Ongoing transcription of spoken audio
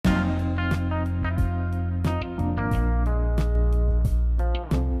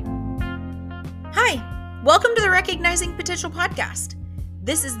Welcome to the Recognizing Potential podcast.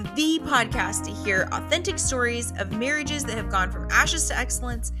 This is the podcast to hear authentic stories of marriages that have gone from ashes to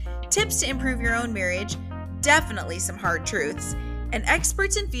excellence, tips to improve your own marriage, definitely some hard truths, and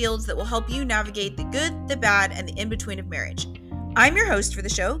experts in fields that will help you navigate the good, the bad, and the in-between of marriage. I'm your host for the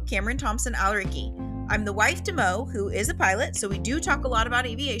show, Cameron Thompson Alricki. I'm the wife to Mo, who is a pilot, so we do talk a lot about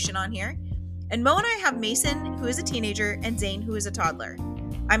aviation on here. And Mo and I have Mason, who is a teenager, and Zane, who is a toddler.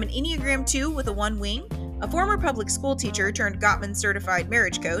 I'm an Enneagram 2 with a 1 wing, a former public school teacher turned Gottman certified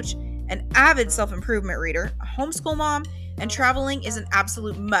marriage coach, an avid self-improvement reader, a homeschool mom, and traveling is an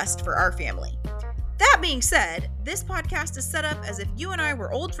absolute must for our family. That being said, this podcast is set up as if you and I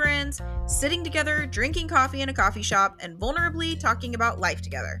were old friends, sitting together, drinking coffee in a coffee shop, and vulnerably talking about life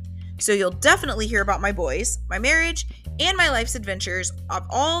together. So you'll definitely hear about my boys, my marriage, and my life's adventures of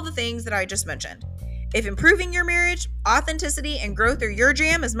all the things that I just mentioned. If improving your marriage, authenticity, and growth are your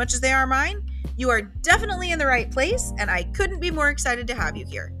jam as much as they are mine, you are definitely in the right place, and I couldn't be more excited to have you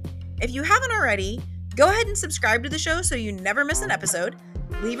here. If you haven't already, go ahead and subscribe to the show so you never miss an episode,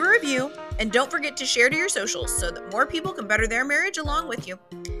 leave a review, and don't forget to share to your socials so that more people can better their marriage along with you.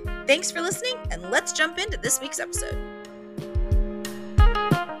 Thanks for listening, and let's jump into this week's episode.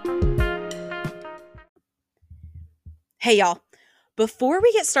 Hey y'all. Before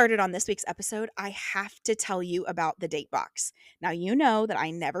we get started on this week's episode, I have to tell you about the date box. Now, you know that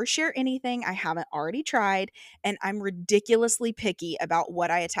I never share anything I haven't already tried, and I'm ridiculously picky about what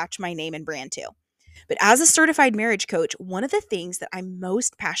I attach my name and brand to. But as a certified marriage coach, one of the things that I'm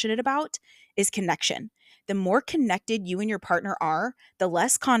most passionate about is connection. The more connected you and your partner are, the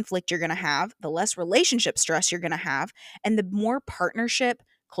less conflict you're going to have, the less relationship stress you're going to have, and the more partnership,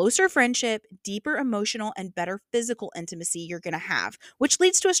 closer friendship, deeper emotional, and better physical intimacy you're going to have, which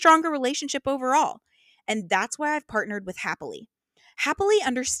leads to a stronger relationship overall. And that's why I've partnered with Happily. Happily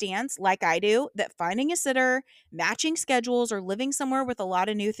understands, like I do, that finding a sitter, matching schedules, or living somewhere with a lot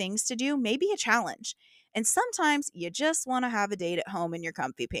of new things to do may be a challenge. And sometimes you just want to have a date at home in your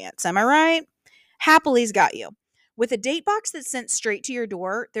comfy pants. Am I right? Happily's got you. With a date box that's sent straight to your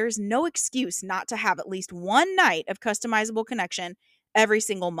door, there's no excuse not to have at least one night of customizable connection every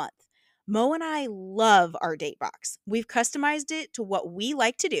single month. Mo and I love our date box. We've customized it to what we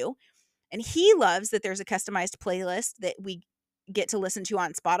like to do, and he loves that there's a customized playlist that we get to listen to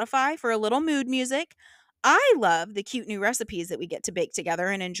on Spotify for a little mood music. I love the cute new recipes that we get to bake together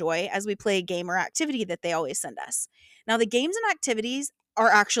and enjoy as we play a game or activity that they always send us. Now, the games and activities are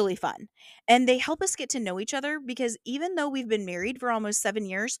actually fun, and they help us get to know each other because even though we've been married for almost 7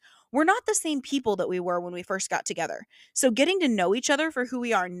 years, we're not the same people that we were when we first got together. So getting to know each other for who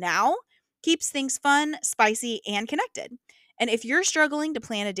we are now keeps things fun, spicy, and connected. And if you're struggling to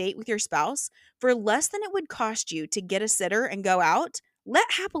plan a date with your spouse, for less than it would cost you to get a sitter and go out,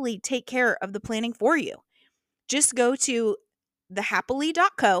 let Happily take care of the planning for you. Just go to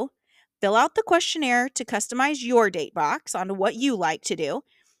thehappily.co, fill out the questionnaire to customize your date box onto what you like to do,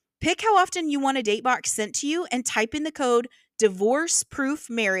 pick how often you want a date box sent to you, and type in the code Divorce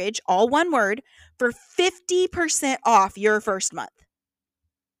Proof Marriage, all one word, for 50% off your first month.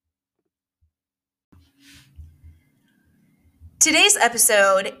 Today's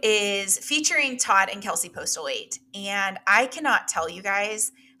episode is featuring Todd and Kelcey Postlewait, and I cannot tell you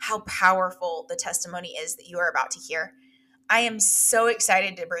guys how powerful the testimony is that you are about to hear. I am so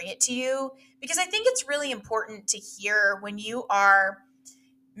excited to bring it to you because I think it's really important to hear when you are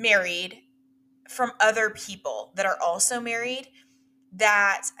married from other people that are also married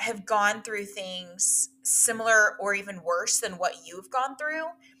that have gone through things similar or even worse than what you've gone through,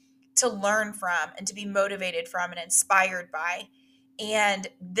 to learn from and to be motivated from and inspired by. And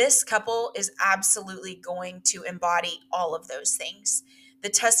this couple is absolutely going to embody all of those things. The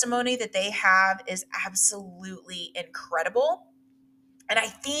testimony that they have is absolutely incredible. And I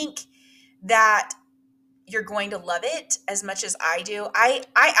think that you're going to love it as much as I do. I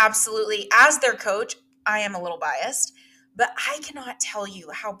absolutely, as their coach, I am a little biased, but I cannot tell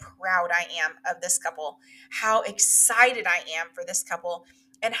you how proud I am of this couple, how excited I am for this couple,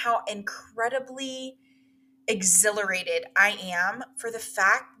 and how incredibly exhilarated I am for the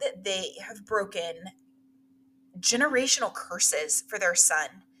fact that they have broken generational curses for their son,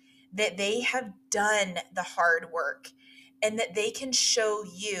 that they have done the hard work, and that they can show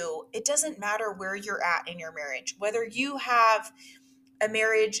you it doesn't matter where you're at in your marriage, whether you have a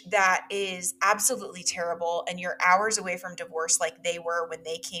marriage that is absolutely terrible and you're hours away from divorce like they were when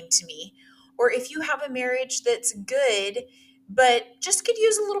they came to me, or if you have a marriage that's good but just could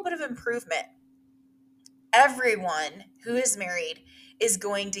use a little bit of improvement. Everyone who is married is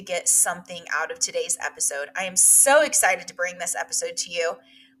going to get something out of today's episode. I am so excited to bring this episode to you.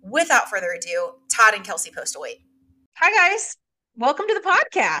 without further ado, Todd and Kelcey Postlewait. Hi, guys. Welcome to the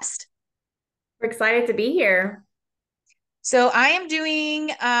podcast. We're excited to be here. So, I am doing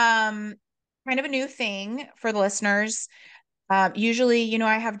kind of a new thing for the listeners. Usually,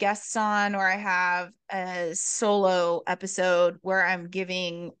 I have guests on or I have a solo episode where I'm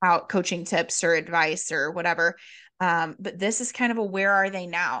giving out coaching tips or advice or whatever. But this is kind of a where are they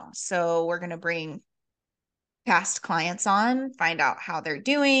now? So, we're going to bring past clients on, find out how they're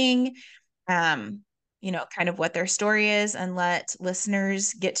doing, um, kind of what their story is, and let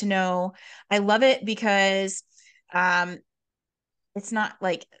listeners get to know. I love it because um, it's not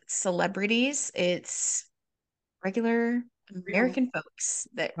like celebrities, it's regular Real American folks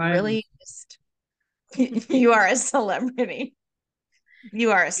that times. really just, you are a celebrity.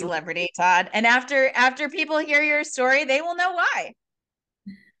 You are a celebrity, Todd. And after people hear your story, they will know why.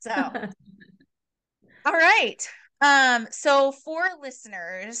 So, all right. So for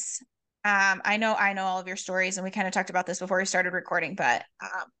listeners, I know all of your stories, and we kind of talked about this before we started recording, but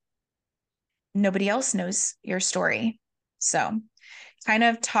nobody else knows your story. So kind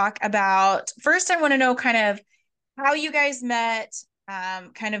of talk about first, I want to know kind of how you guys met,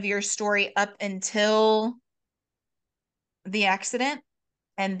 kind of your story up until the accident,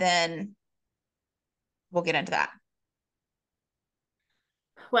 and then we'll get into that.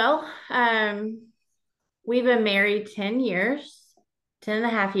 Well, we've been married 10 years, 10 and a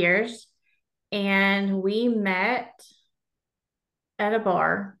half years, and we met at a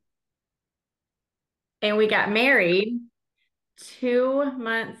bar and we got married 2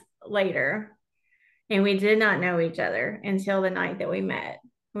 months later. And we did not know each other until the night that we met.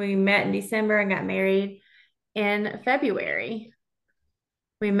 We met in December and got married in February.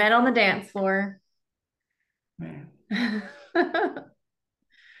 We met on the dance floor. Man.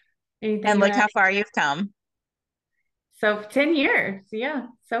 Anything And you look want to how far you've come. So 10 years, yeah,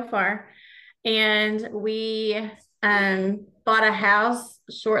 so far. And we bought a house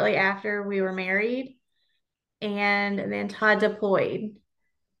shortly after we were married. And then Todd deployed.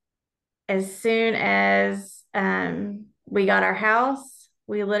 As soon as we got our house,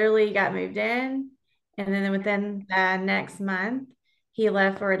 we literally got moved in. And then within the next month, he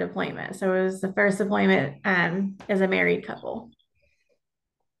left for a deployment. So it was the first deployment as a married couple.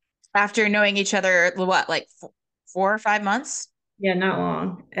 After knowing each other, what, like 4 or 5 months? Yeah, not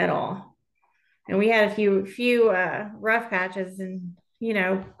long at all. And we had a few rough patches and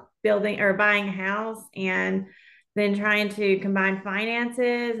building or buying a house and then trying to combine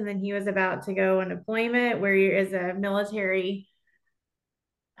finances. And then he was about to go on deployment where you as a military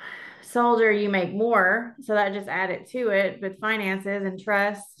soldier you make more, so that just added to it with finances and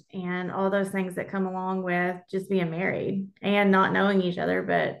trust and all those things that come along with just being married and not knowing each other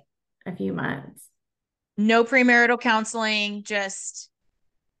but a few months. No premarital counseling, just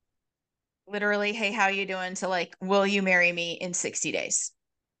literally, hey, how you doing, to like, will you marry me in 60 days?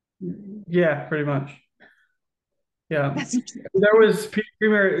 Yeah, pretty much. Yeah. That's There was there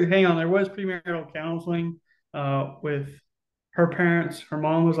was premarital counseling with her parents. Her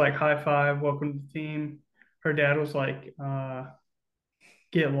mom was like, high five, welcome to the team. Her dad was like,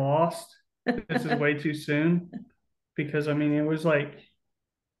 get lost. This is way too soon. Because I mean, it was like,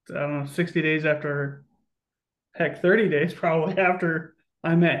 I don't know, 60 days after, heck, 30 days probably after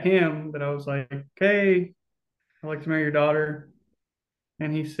I met him, that I was like, okay, I'd like to marry your daughter.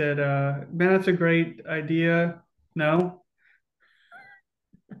 And he said, man, that's a great idea. No,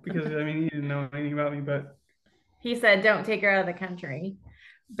 because I mean, he didn't know anything about me, but He said don't take her out of the country,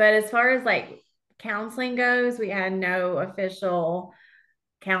 but as far as like counseling goes, we had no official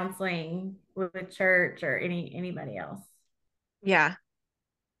counseling with church or anybody else. yeah.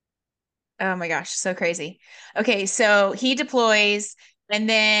 Oh my gosh, so crazy. Okay, so he deploys, and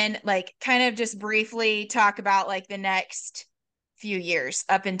then like kind of just briefly talk about like the next few years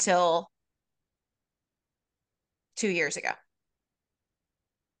up until 2 years ago.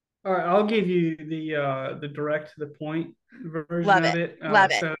 all right, I'll give you the direct to the point version Love of it. it. Love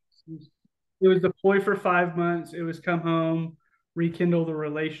it. So it was deployed for 5 months. It was come home, rekindle the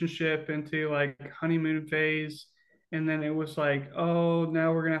relationship into like honeymoon phase, and then it was like, oh,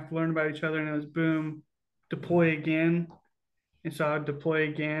 now we're gonna have to learn about each other, and it was boom, deploy again. And so I would deploy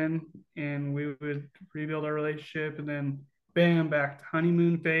again, and we would rebuild our relationship, and then bam, back to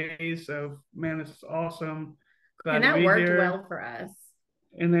honeymoon phase of, man, this is awesome. Glad And to that be worked well here. for us.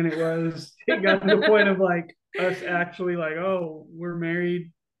 And then it got to the point of like us actually like, oh, we're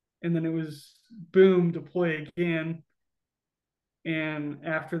married. And then it was boom, deploy again. And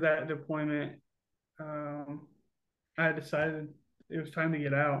after that deployment, um, I decided it was time to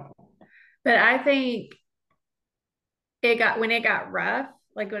get out. But I think when it got rough,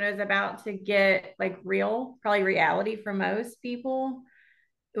 like when it was about to get like real, probably reality for most people,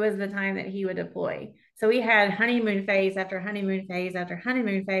 it was the time that he would deploy. So we had honeymoon phase after honeymoon phase after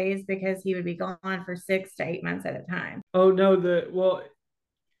honeymoon phase because he would be gone for 6 to 8 months at a time. Oh no, the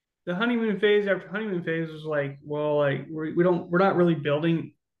honeymoon phase after honeymoon phase was like, well, like we're not really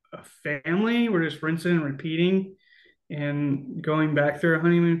building a family. We're just rinsing and repeating and going back through a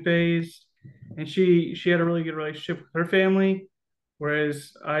honeymoon phase. And she had a really good relationship with her family,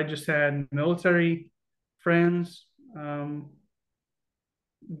 whereas I just had military friends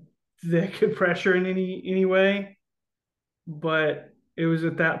that could pressure in any way. But it was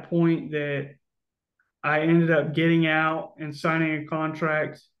at that point that I ended up getting out and signing a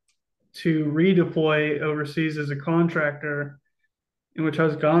contract to redeploy overseas as a contractor, in which I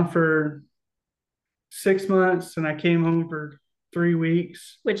was gone for 6 months and I came home for 3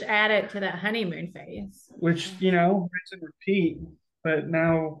 weeks, which added to that honeymoon phase. which, rinse and repeat. But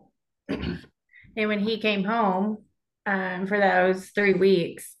now, and when he came home for those 3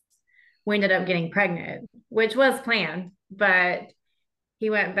 weeks, we ended up getting pregnant, which was planned, but he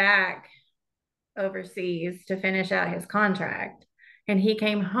went back overseas to finish out his contract. And he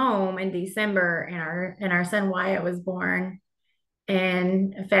came home in December, and our son Wyatt was born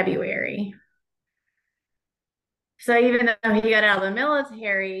in February. So even though he got out of the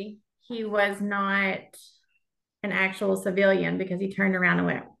military, he was not an actual civilian because he turned around and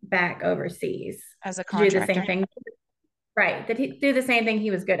went back overseas as a to do the contractor. same thing. Right. That he do the same thing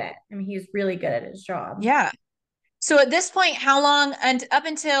he was good at. I mean, he's really good at his job. Yeah. So at this point, how long, and up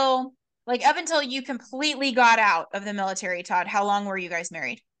until you completely got out of the military, Todd, how long were you guys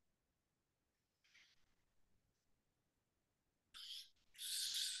married?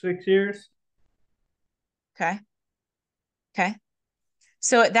 6 years. Okay.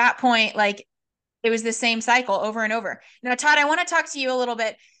 So at that point, like, it was the same cycle over and over. Now, Todd, I want to talk to you a little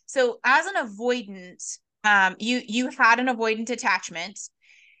bit. So as an avoidant, you had an avoidant attachment.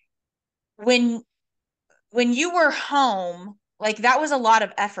 When you were home, like, that was a lot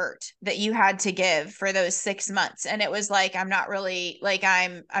of effort that you had to give for those 6 months. And it was like, I'm not really, like,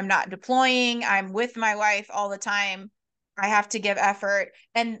 I'm not deploying. I'm with my wife all the time. I have to give effort.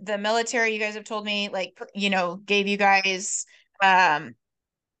 And the military, you guys have told me, like, gave you guys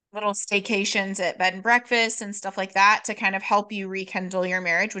little staycations at bed and breakfast and stuff like that to kind of help you rekindle your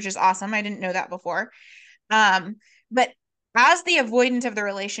marriage, which is awesome. I didn't know that before. But as the avoidant of the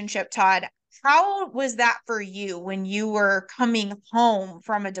relationship, Todd, how was that for you when you were coming home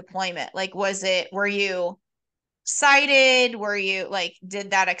from a deployment? Like, were you excited? Were you like,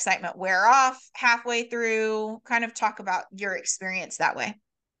 did that excitement wear off halfway through? Kind of talk about your experience that way.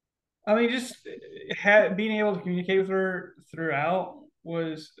 I mean, just being able to communicate with her throughout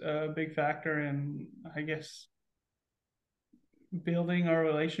was a big factor in, I guess, building our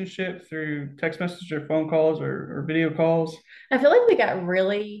relationship through text messages or phone calls or video calls. I feel like we got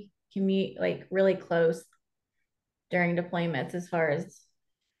really really close during deployments as far as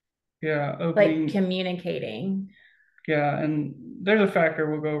like communicating. Yeah, and there's a factor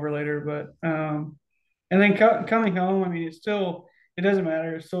we'll go over later, but and then coming home, I mean, it doesn't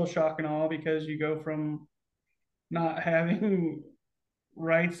matter. It's still shock and awe because you go from not having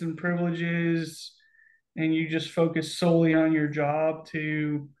rights and privileges and you just focus solely on your job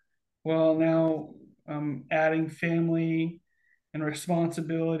to, well, now adding family and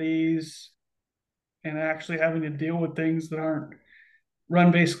responsibilities and actually having to deal with things that aren't run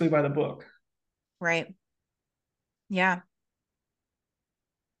basically by the book. Right. Yeah.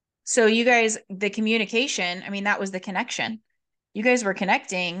 So you guys, the communication, I mean, that was the connection. You guys were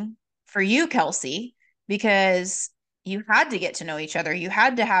connecting for you, Kelcey, because you had to get to know each other. You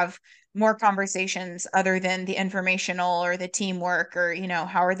had to have more conversations other than the informational or the teamwork or,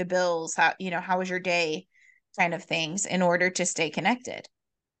 how are the bills? How was your day kind of things in order to stay connected.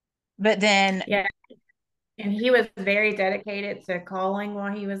 But then, yeah. And he was very dedicated to calling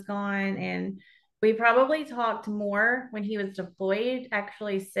while he was gone. And we probably talked more when he was deployed,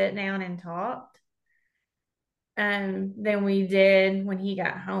 actually sit down and talked, than we did when he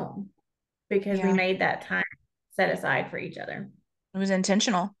got home because we made that time set aside for each other. It was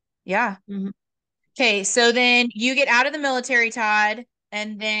intentional. Yeah. Mm-hmm. Okay. So then you get out of the military, Todd,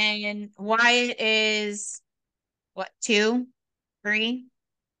 and then Wyatt is what, 2, 3?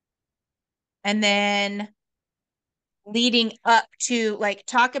 And then leading up to, like,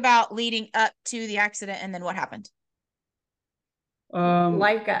 talk about leading up to the accident and then what happened.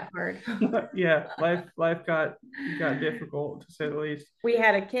 Life got hard. Yeah, life got difficult, to say the least. We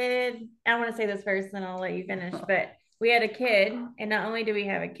had a kid. I want to say this first, then I'll let you finish. But we had a kid, and not only do we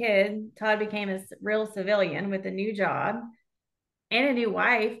have a kid, Todd became a real civilian with a new job, and a new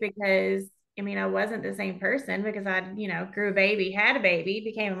wife, because I mean, I wasn't the same person, because I, grew a baby, had a baby,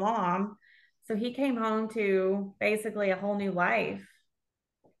 became a mom. So he came home to basically a whole new life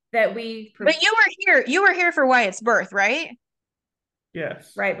that But you were here for Wyatt's birth, right?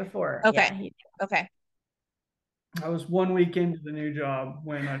 Yes. right before. Okay. Yeah. Okay. I was 1 week into the new job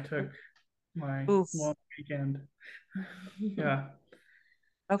when I took my Oof. long weekend. Yeah.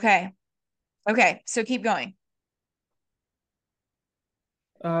 Okay. Okay. So keep going.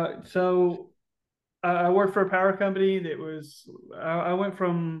 So I worked for a power company that was, I went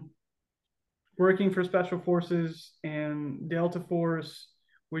from working for Special Forces and Delta Force,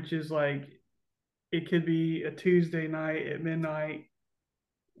 which is like, it could be a Tuesday night at midnight.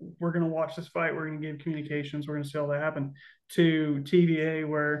 We're going to watch this fight. We're going to give communications. We're going to see all that happen, to TVA,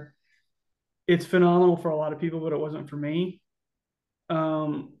 where it's phenomenal for a lot of people, but it wasn't for me.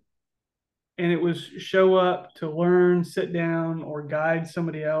 And it was show up to learn, sit down, or guide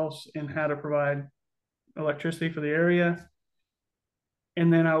somebody else in how to provide electricity for the area.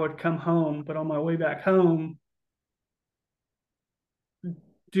 And then I would come home, but on my way back home,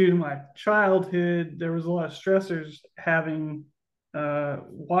 due to my childhood, there was a lot of stressors having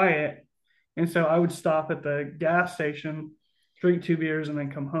Wyatt. And so I would stop at the gas station, drink 2 beers, and then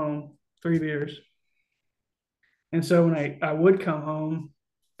come home, 3 beers. And so when I would come home,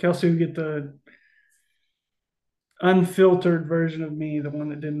 Kelcey would get the unfiltered version of me, the one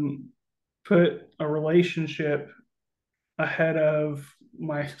that didn't put a relationship ahead of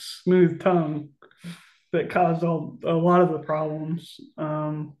my smooth tongue that caused a lot of the problems.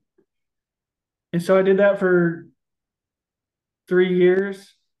 And so I did that for 3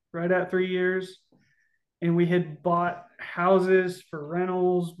 years, right at 3 years. And we had bought houses for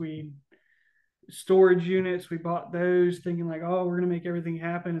rentals. We storage units. We bought those thinking like, oh, we're going to make everything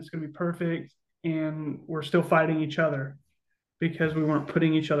happen. It's going to be perfect. And we're still fighting each other because we weren't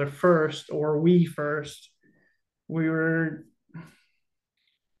putting each other first, or we first. We were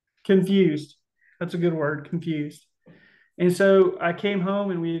confused. That's a good word, confused. And so I came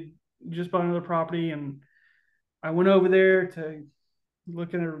home and we had just bought another property, and I went over there to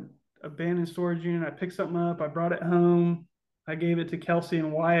look at an abandoned storage unit. I picked something up. I brought it home. I gave it to Kelcey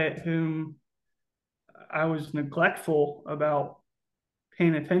and Wyatt, whom I was neglectful about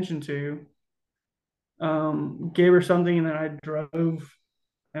paying attention to. Gave her something, and then I drove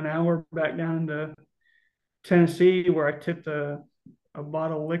an hour back down to Tennessee, where I tipped a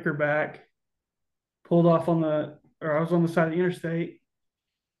bottle of liquor back, pulled off I was on the side of the interstate,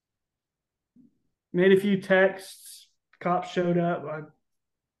 made a few texts. Cops showed up. I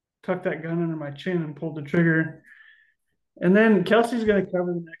tucked that gun under my chin and pulled the trigger. And then Kelcey's going to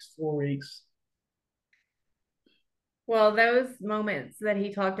cover the next 4 weeks. Well, those moments that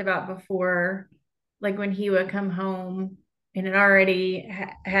he talked about before, like when he would come home and it already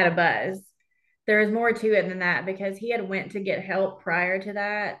had a buzz, there was more to it than that, because he had went to get help prior to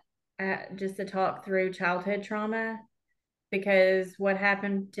that, just to talk through childhood trauma, because what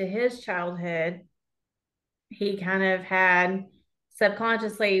happened to his childhood, he kind of had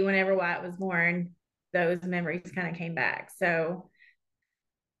subconsciously, whenever Wyatt was born, those memories kind of came back. So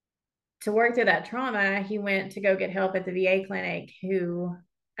to work through that trauma, he went to go get help at the VA clinic, who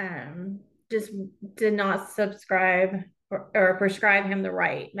just did not subscribe or prescribe him the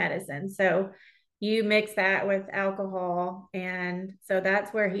right medicine. So you mix that with alcohol. And so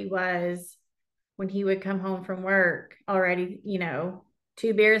that's where he was when he would come home from work already.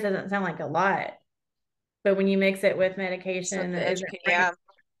 2 beers doesn't sound like a lot, but when you mix it with medication, that isn't Yeah.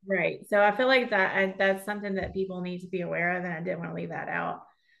 right. So I feel like that's something that people need to be aware of, and I didn't want to leave that out.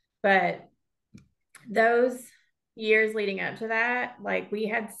 But those years leading up to that, like, we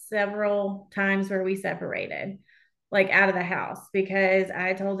had several times where we separated, like out of the house, because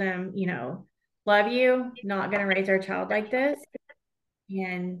I told him, love you, not going to raise our child like this,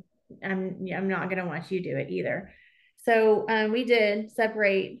 and I'm not going to watch you do it either. So we did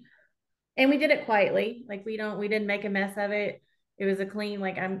separate, and we did it quietly. Like, we didn't make a mess of it. It was a clean,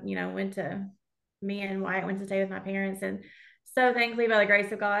 like, me and Wyatt went to stay with my parents, and so thankfully, by the grace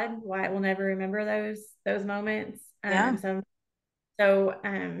of God, Wyatt will never remember those moments. Yeah. So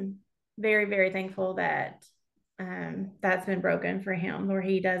very, very thankful that that's been broken for him, where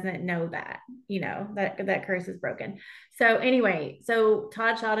he doesn't know that, that curse is broken. So anyway, so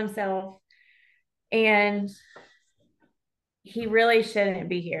Todd shot himself, and he really shouldn't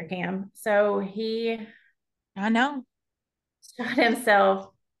be here, Cam. So I know. shot himself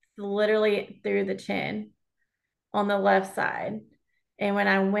literally through the chin on the left side. And when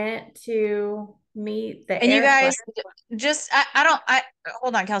I went to meet the And you airplane, guys, just I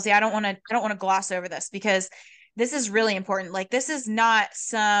hold on, Kelcey. I don't want to gloss over this, because this is really important. Like, this is not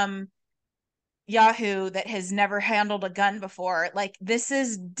some Yahoo that has never handled a gun before. Like, this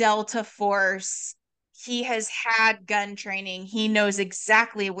is Delta Force. He has had gun training. He knows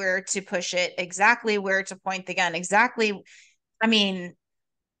exactly where to push it, exactly where to point the gun, exactly. I mean,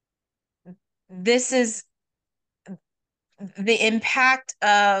 this is the impact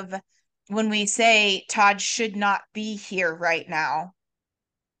of when we say Todd should not be here right now.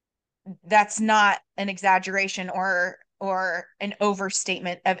 That's not an exaggeration or an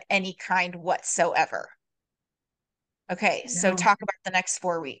overstatement of any kind whatsoever. Okay, so No. talk about the next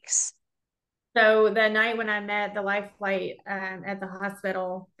 4 weeks. So the night when I met the life flight at the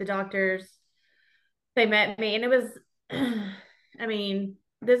hospital, the doctors, they met me, and it was, I mean,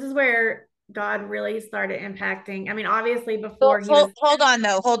 this is where God really started impacting. I mean, obviously Well, before he was, hold on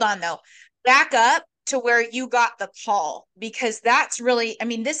though. Back up to where you got the call, because that's really, I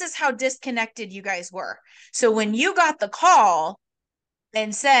mean, this is how disconnected you guys were. So when you got the call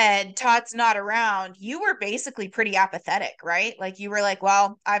and said Todd's not around, you were basically pretty apathetic, right? Like, you were like,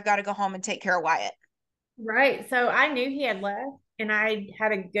 well, I've got to go home and take care of Wyatt. right. So I knew he had left, and I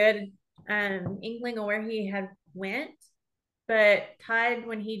had a good inkling of where he had went. But Todd,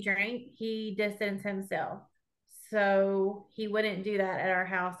 when he drank, he distanced himself. So he wouldn't do that at our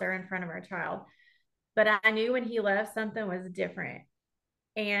house or in front of our child. But I knew when he left, something was different.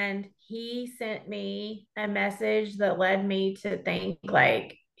 And he sent me a message that led me to think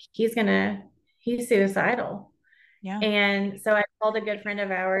like he's suicidal. Yeah. And so I called a good friend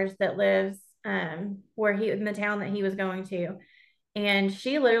of ours that lives where he in the town that he was going to. And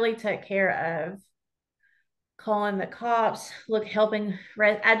she literally took care of calling the cops, helping.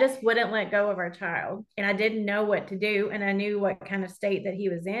 I just wouldn't let go of our child. And I didn't know what to do. And I knew what kind of state that he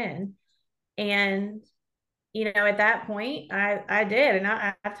was in. And, at that point, I did. And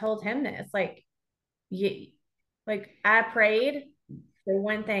I've told him this, like, I prayed for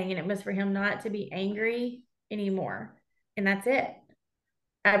one thing, and it was for him not to be angry anymore. And that's it.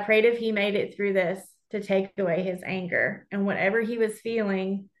 I prayed if he made it through this to take away his anger and whatever he was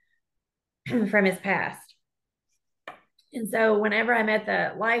feeling from his past. And so whenever I met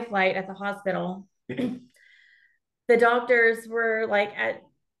the life flight at the hospital, the doctors were like,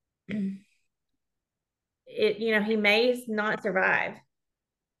 he may not survive.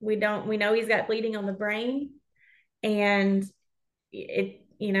 We know he's got bleeding on the brain, and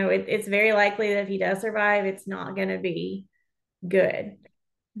it's very likely that if he does survive, it's not going to be good.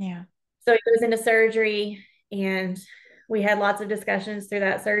 Yeah. So he goes into surgery, and we had lots of discussions through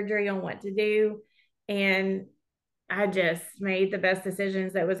that surgery on what to do. And I just made the best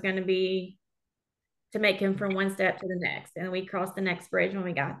decisions that was going to be to make him from one step to the next. And we crossed the next bridge when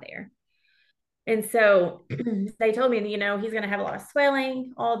we got there. And so they told me, he's going to have a lot of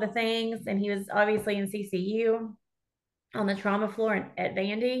swelling, all the things. And he was obviously in CCU on the trauma floor at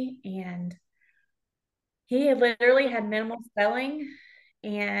Vandy. And he had literally had minimal swelling,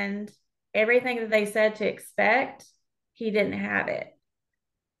 and everything that they said to expect, he didn't have it.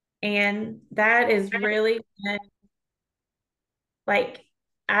 And that is really when, like,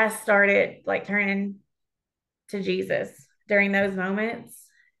 I started like turning to Jesus during those moments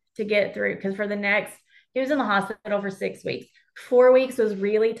to get through. Because he was in the hospital for 6 weeks. 4 weeks was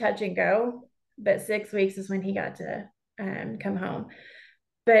really touch and go, but 6 weeks is when he got to come home.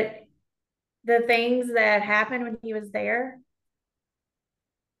 But the things that happened when he was there,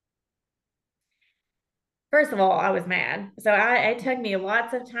 first of all, I was mad. So it took me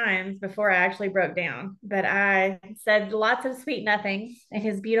lots of times before I actually broke down, but I said lots of sweet nothings in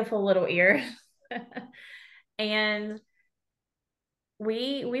his beautiful little ear. And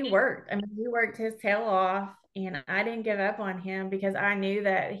we worked. I mean, we worked his tail off, and I didn't give up on him because I knew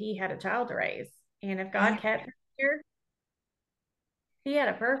that he had a child to raise. And if God kept him here, he had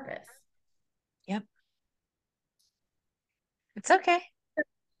a purpose. Yep. It's okay.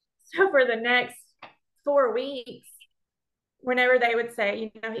 So for the next 4 weeks, whenever they would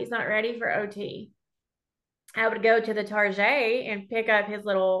say, he's not ready for OT, I would go to the Target and pick up his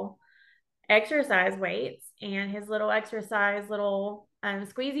little exercise weights and his little exercise little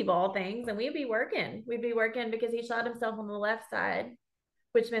squeezy ball things, and we'd be working because he shot himself on the left side,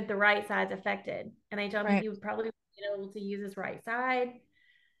 which meant the right side's affected, and they told me he would probably be able to use his right side,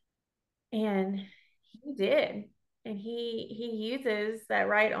 and he did. And he uses that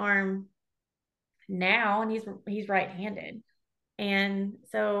right arm now, and he's right-handed. And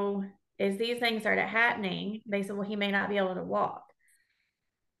so as these things started happening, they said, well, he may not be able to walk.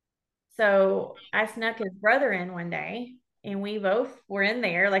 So I snuck his brother in one day, and we both were in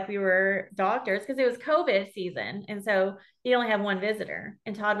there like we were doctors because it was COVID season. And so you only have one visitor.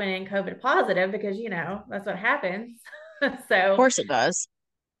 And Todd went in COVID positive because, that's what happens. So, Of course it does.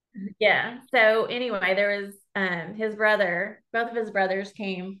 yeah. So, anyway, there was his brother, both of his brothers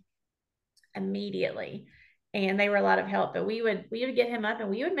came immediately, and they were a lot of help. But we would get him up and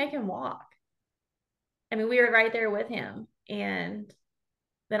we would make him walk. I mean, we were right there with him. And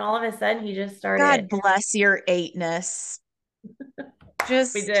then all of a sudden he just God started. bless your eightness.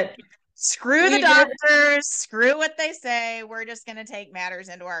 Just We did. screw the doctors, screw what they say. We're just going to take matters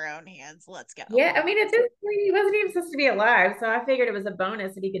into our own hands. Let's go. Yeah, I mean, at this point, he wasn't even supposed to be alive. So I figured it was a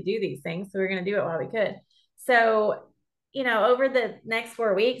bonus that he could do these things. So we are going to do it while we could. So, over the next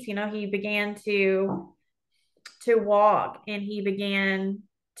 4 weeks, he began to walk, and he began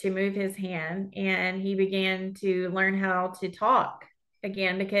to move his hand, and he began to learn how to talk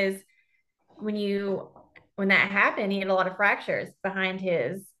again, because when that happened, he had a lot of fractures behind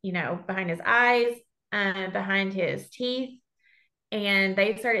his eyes, behind his teeth, and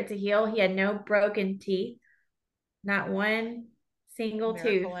they started to heal. He had no broken teeth, not one single tooth.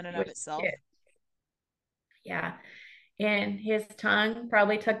 Miracle in and of itself. Yeah. And his tongue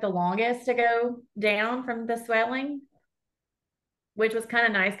probably took the longest to go down from the swelling, which was kind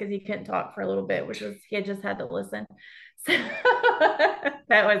of nice because he couldn't talk for a little bit, he had just had to listen. So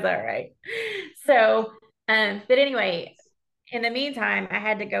that was all right. So, but anyway, in the meantime, I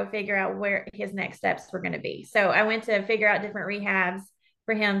had to go figure out where his next steps were going to be. So I went to figure out different rehabs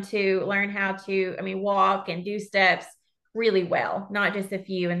for him to learn how to, walk and do steps really well, not just a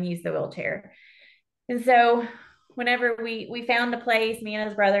few, and use the wheelchair. And so whenever we found a place, me and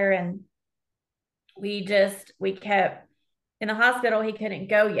his brother, and we kept in the hospital, he couldn't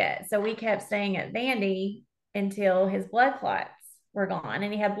go yet. So we kept staying at Vandy until his blood clots were gone.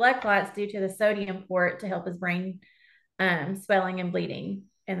 And he had blood clots due to the sodium port to help his brain swelling and bleeding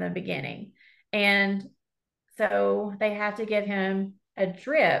in the beginning. And so they have to give him a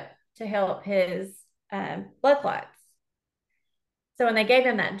drip to help his blood clots. So when they gave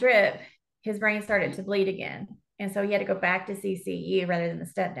him that drip, his brain started to bleed again. And so he had to go back to CCU rather than the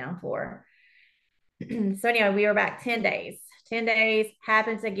step down floor. So anyway, we were back 10 days. 10 days,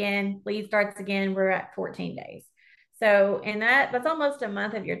 happens again, bleed starts again, we're at 14 days. So, and that's almost a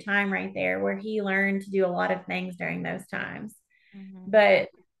month of your time right there, where he learned to do a lot of things during those times. Mm-hmm. But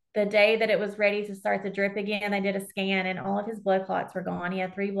the day that it was ready to start the drip again, I did a scan, and all of his blood clots were gone. He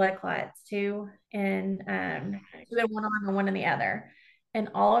had 3 blood clots, 2 in one arm and 1 in the other. And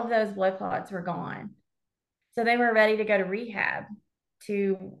all of those blood clots were gone. So they were ready to go to rehab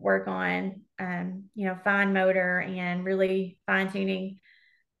to work on, fine motor and really fine tuning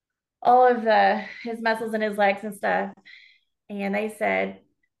all of his muscles in his legs and stuff. And they said,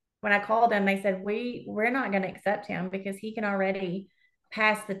 when I called them, they said, we're not going to accept him because he can already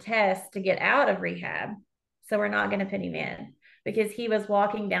pass the test to get out of rehab. So we're not going to put him in, because he was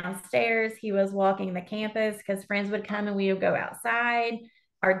walking downstairs. He was walking the campus because friends would come and we would go outside.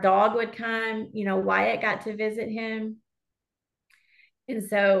 Our dog would come, Wyatt got to visit him. And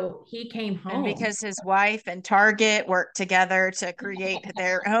so he came home. And because his wife and Target worked together to create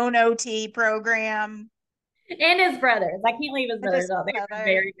their own OT program. And his brothers. I can't leave his brothers out. They were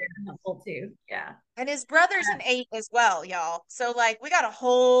very, very helpful too. Yeah. And his brother's an 8 as well, y'all. So we got a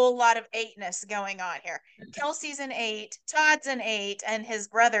whole lot of 8-ness going on here. Kelcey's an 8, Todd's an 8, and his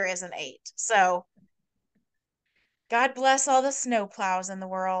brother is an 8. So God bless all the snowplows in the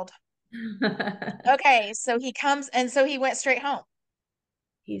world. Okay, so he comes, and so he went straight home.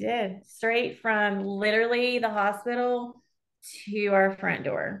 He did, straight from literally the hospital to our front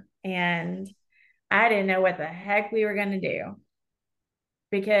door. And I didn't know what the heck we were going to do,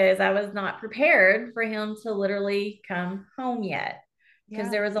 because I was not prepared for him to literally come home yet, because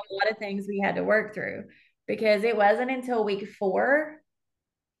there was a lot of things we had to work through, because it wasn't until week 4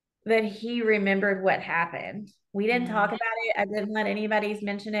 that he remembered what happened. We didn't talk about it. I didn't let anybody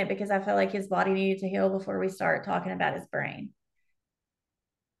mention it because I felt like his body needed to heal before we start talking about his brain.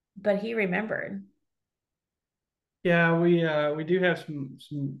 But he remembered. Yeah, we do have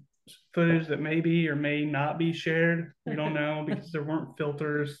some footage that may be or may not be shared. We don't know, because there weren't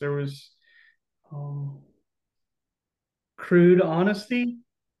filters. There was crude honesty.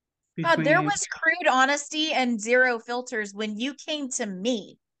 There was crude honesty and 0 filters when you came to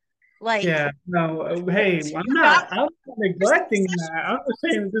me. Yeah, no, hey, I'm not neglecting that. I'm just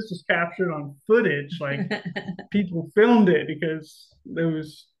saying that this was captured on footage. People filmed it because there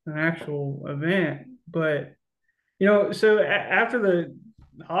was an actual event. But so after the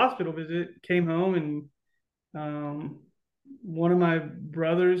hospital visit, came home, and one of my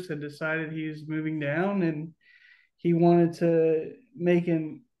brothers had decided he was moving down, and he wanted to make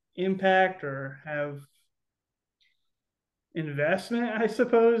an impact or have investment, I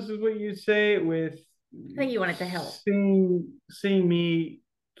suppose is what you'd say, with I think you wanted to help. seeing me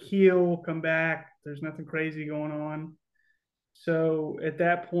heal, come back. There's nothing crazy going on. So at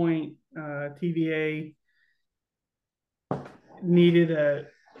that point, TVA needed a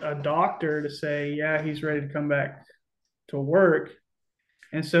doctor to say, yeah, he's ready to come back to work.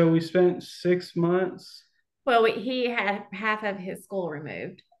 And so we spent 6 months. Well, he had half of his skull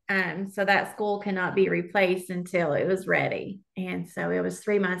removed. So that skull cannot be replaced until it was ready. And so it was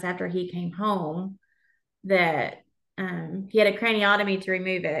 3 months after he came home that he had a craniotomy to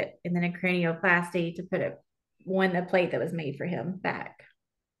remove it, and then a cranioplasty to put the plate that was made for him back.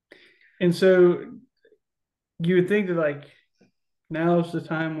 And so you would think that like now's the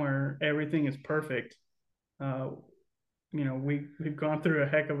time where everything is perfect. We've gone through a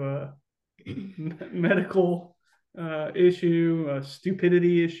heck of a medical issue, a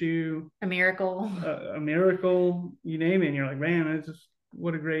stupidity issue, a miracle, you name it. And you're like, man, it's just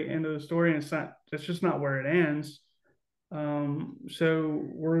what a great end of the story. And that's just not where it ends. So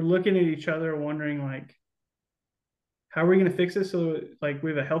we're looking at each other wondering like, how are we going to fix this? So like we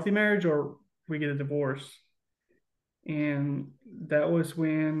have a healthy marriage or we get a divorce. And that was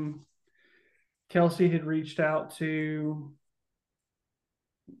when Kelcey had reached out to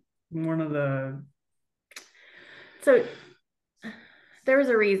one of the. So there was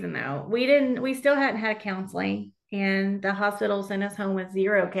a reason though. We still hadn't had counseling, and the hospital sent us home with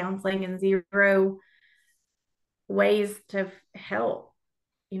zero counseling and zero ways to help.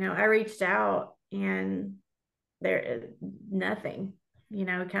 I reached out and there nothing,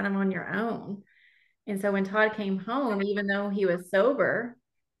 kind of on your own. And so when Todd came home, even though he was sober,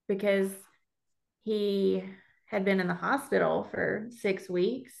 because he had been in the hospital for 6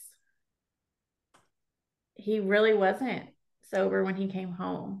 weeks, he really wasn't sober when he came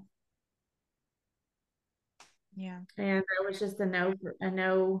home. Yeah. And it was just a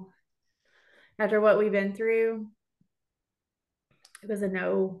no. After what we've been through, it was a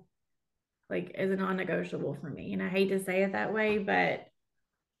no, like is a non-negotiable for me. And I hate to say it that way, but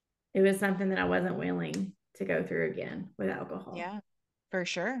it was something that I wasn't willing to go through again with alcohol. Yeah, for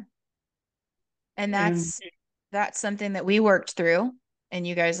sure. And that's something that we worked through, and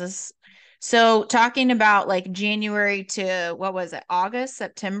you guys so talking about like January to what was it, August,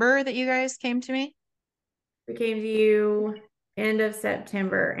 September that you guys came to me? We came to you end of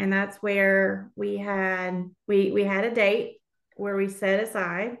September, and that's where we had a date where we set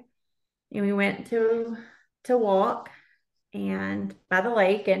aside and we went to walk and by the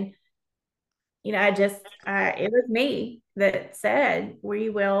lake. And it was me that said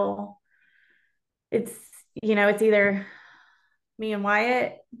it's either me and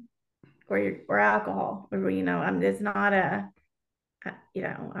Wyatt or alcohol, or it's not I'm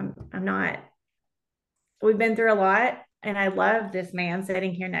not, we've been through a lot, and I love this man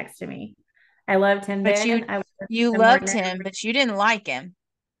sitting here next to me. I loved him but then. you loved him, but you didn't like him.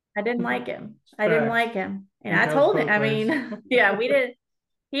 I didn't like him. And I told him, yeah,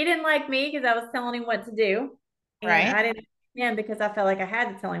 he didn't like me because I was telling him what to do. Right. And I didn't like him because I felt like I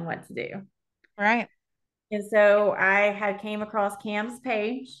had to tell him what to do. Right. And so I came across Cam's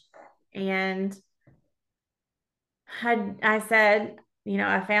page, and I said,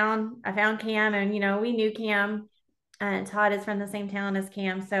 I found Cam, and we knew Cam, and Todd is from the same town as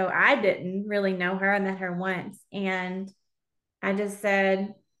Cam. So I didn't really know her. I met her once, and I just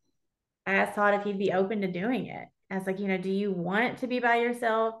said, I asked Todd if he'd be open to doing it. I was like, do you want to be by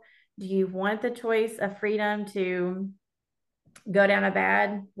yourself? Do you want the choice of freedom to go down a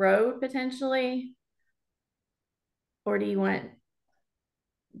bad road potentially? Or do you want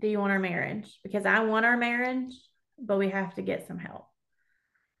our marriage? Because I want our marriage, but we have to get some help.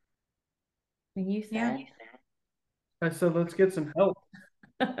 And you said? Yeah. I said, let's get some help.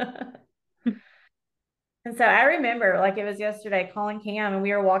 And so I remember like it was yesterday calling Cam, and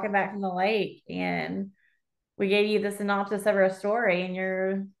we were walking back from the lake, and we gave you the synopsis of our story, and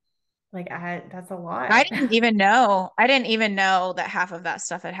you're like, that's a lot. I didn't even know that half of that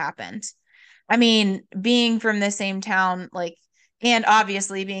stuff had happened. I mean, being from the same town, like, and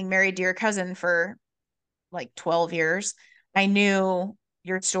obviously being married to your cousin for like 12 years, I knew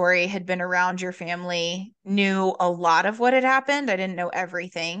your story had been around your family, knew a lot of what had happened. I didn't know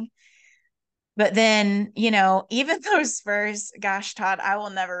everything. But then, even those first, gosh, Todd, I will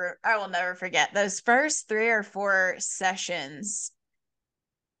never forget those first 3 or 4 sessions.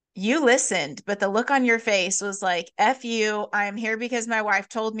 You listened, but the look on your face was like, F you, I am here because my wife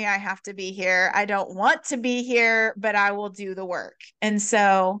told me I have to be here. I don't want to be here, but I will do the work. And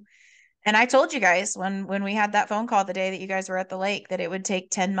so And I told you guys when we had that phone call the day that you guys were at the lake that it would take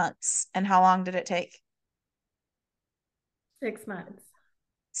 10 months. And how long did it take? 6 months.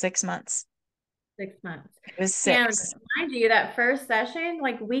 6 months. 6 months. It was And 6. mind you, that first session,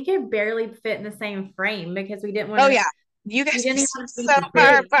 like we could barely fit in the same frame because we didn't want Oh to, yeah. You we guys didn't were even want to so be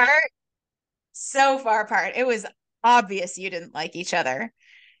far big. apart. So far apart. It was obvious you didn't like each other.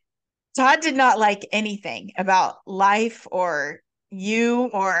 Todd did not like anything about life or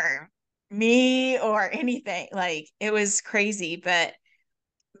you or me or anything. Like it was crazy, but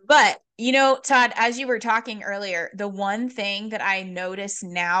you know, Todd, as you were talking earlier, the one thing that I notice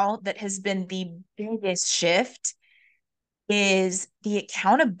now that has been the biggest shift is the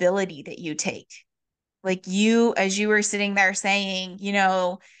accountability that you take. Like you, as you were sitting there saying, you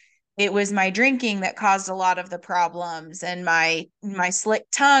know, it was my drinking that caused a lot of the problems and my slick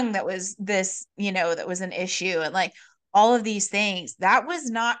tongue that was this, you know, that was an issue, and like all of these things. That was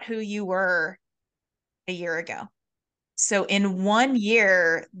not who you were a year ago. So in 1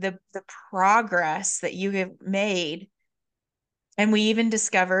 year, the progress that you have made, and we even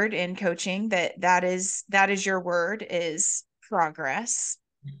discovered in coaching that that is your word, is progress.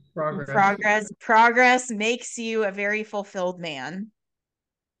 Progress. Progress makes you a very fulfilled man.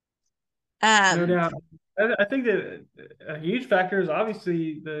 No Um, doubt. I think that a huge factor is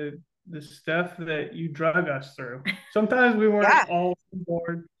obviously the stuff that you drug us through. Sometimes we weren't yeah, all on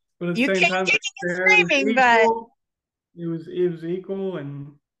board, but at the you same came time, kicking and it was screaming, but equal. It was equal,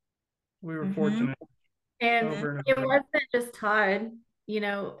 and we were mhm. fortunate And over and it over. wasn't just Todd,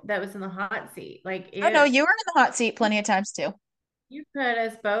 that was in the hot seat. Like Oh no, you were in the hot seat plenty of times too. you put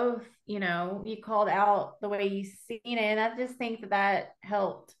us both, you called out the way you seen it. And I just think that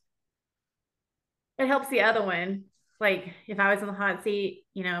helped. It helps the other one. Like if I was in the hot seat,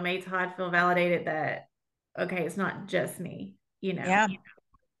 made Todd feel validated that, okay, it's not just me, Yeah,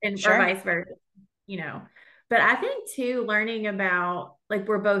 and or sure. vice versa, you know. But I think too, learning about like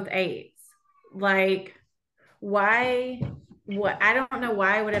we're both eights, like why what I don't know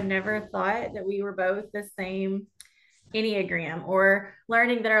why I would have never thought that we were both the same Enneagram, or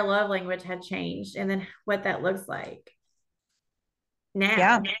learning that our love language had changed and then what that looks like Yeah,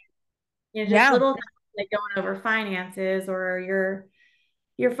 now. Just yeah, little things like going over finances or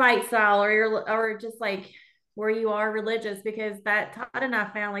your fight style or just like where you are religious, because that Todd and I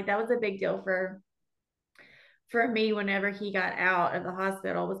found like that was a big deal for me whenever he got out of the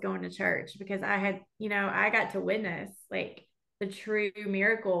hospital, was going to church, because I had, I got to witness like the true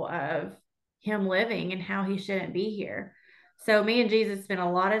miracle of him living and how he shouldn't be here. So me and Jesus spent a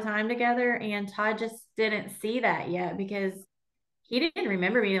lot of time together, and Todd just didn't see that yet because he didn't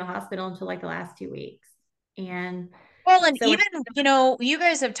remember being in the hospital until like the last 2 weeks. And well, and so even, you know, you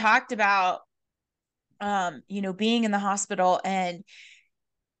guys have talked about you know, being in the hospital and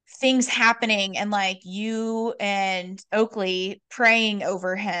things happening, and like you and Oakley praying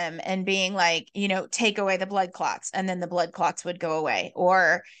over him and being like, you know, take away the blood clots, and then the blood clots would go away,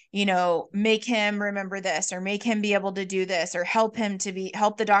 or, you know, make him remember this, or make him be able to do this, or help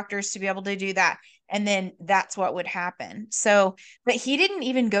the doctors to be able to do that. And then that's what would happen. So, but he didn't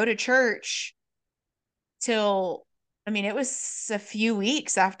even go to church till, I mean, it was a few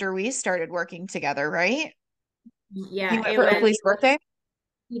weeks after we started working together, right? He yeah, went it for was. Oakley's birthday.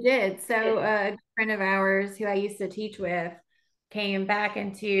 He did. So a friend of ours who I used to teach with came back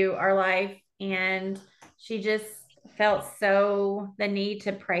into our life, and she just felt so the need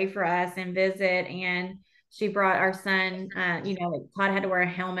to pray for us and visit. And she brought our son, like Todd had to wear a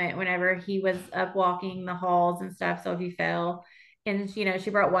helmet whenever he was up walking the halls and stuff. So if he fell, and she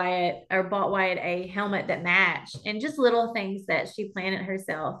bought Wyatt a helmet that matched, and just little things that she planted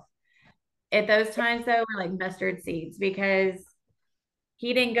herself. At those times though were like mustard seeds, because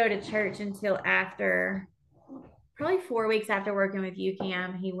he didn't go to church until after, probably 4 weeks after working with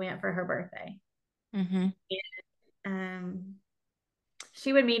UCAM. He went for her birthday. Mm-hmm. Um,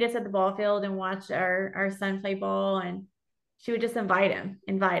 she would meet us at the ball field and watch our son play ball, and she would just invite him.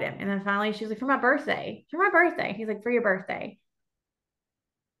 And then finally she was like, for my birthday. He's like, for your birthday.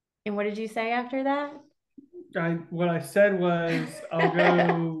 And what did you say after that? What I said was I'll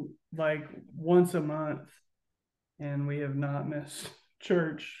go like once a month, and we have not missed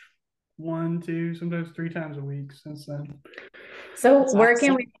church one, two, sometimes 3 times a week since then. So That's working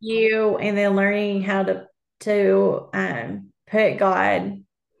awesome. with you and then learning how to put God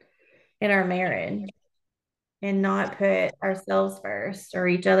in our marriage and not put ourselves first or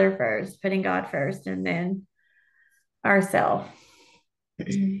each other first, putting God first and then ourselves.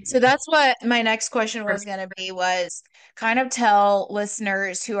 So that's what my next question was going to be, was kind of tell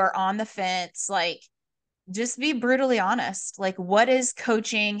listeners who are on the fence, like, just be brutally honest. Like, what is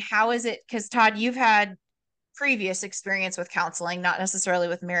coaching? How is it? Because Todd, you've had previous experience with counseling, not necessarily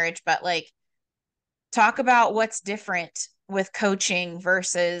with marriage, but like talk about what's different with coaching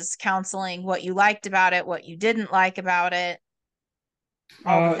versus counseling, what you liked about it, what you didn't like about it,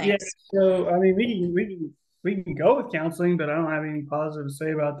 all the Yeah. things. So I mean, we can go with counseling, but I don't have any positive to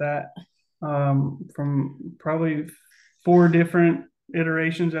say about that. From probably four different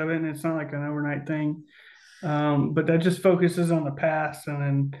iterations of it, and it's not like an overnight thing. But that just focuses on the past, and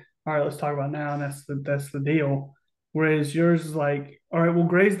then all right, let's talk about now, and that's the deal. Whereas yours is like, all right, we'll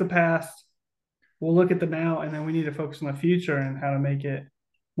graze the past, we'll look at the now, and then we need to focus on the future and how to make it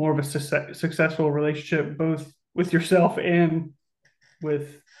more of a successful relationship, both with yourself and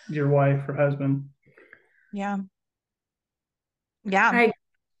with your wife or husband. Yeah. Yeah.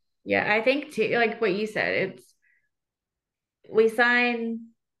 I think too, like what you said, it's we sign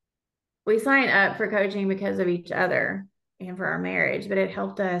we sign up for coaching because of each other and for our marriage, but it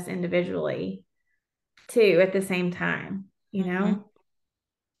helped us individually too at the same time, you Mm-hmm. know?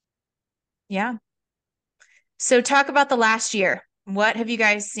 Yeah. So talk about the last year. What have you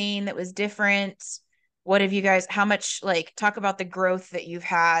guys seen that was different? What have you guys, how much, like, talk about the growth that you've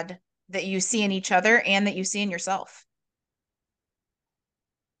had that you see in each other and that you see in yourself.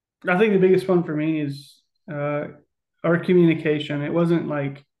 I think the biggest one for me is our communication. It wasn't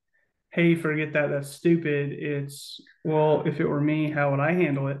like, hey, forget that, that's stupid. It's, well, if it were me, how would I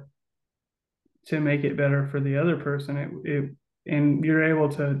handle it to make it better for the other person? And you're able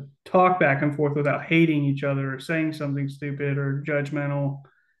to talk back and forth without hating each other or saying something stupid or judgmental.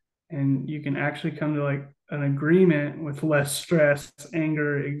 And you can actually come to like an agreement with less stress,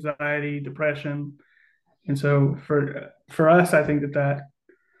 anger, anxiety, depression. And so for us, I think that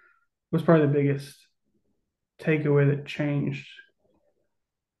was probably the biggest takeaway that changed.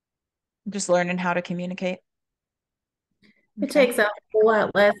 Just learning how to communicate. It Okay. takes a whole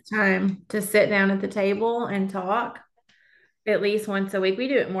lot less time to sit down at the table and talk at least once a week. We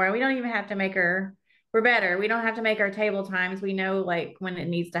do it more. We don't even have to we're better. We don't have to make our table times. We know like when it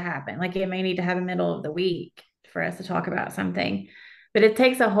needs to happen. Like it may need to have a middle of the week for us to talk about something. But it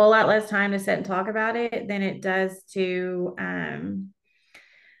takes a whole lot less time to sit and talk about it than it does to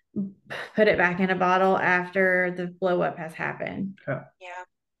put it back in a bottle after the blow up has happened. Yeah. Yeah.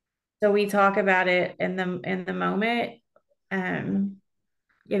 So we talk about it in the moment, if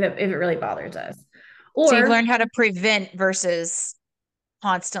it really bothers us. So you've Or learned how to prevent versus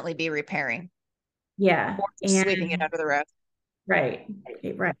constantly be repairing yeah, or just sweeping it under the rug. right,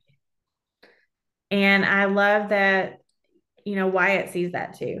 right. And I love that, Wyatt sees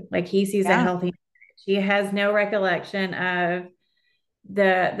that too. Like he sees a Yeah. healthy. He has no recollection of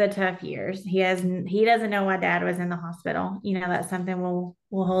the tough years. He doesn't know why dad was in the hospital. That's something we'll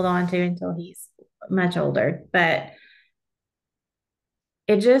hold on to until he's much older. But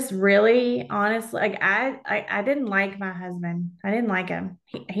it just really honestly, like I didn't like my husband. I didn't like him.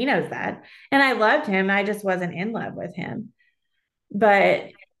 He knows that. And I loved him. I just wasn't in love with him.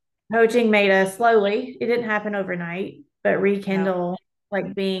 But coaching made us slowly, it didn't happen overnight, but No. rekindle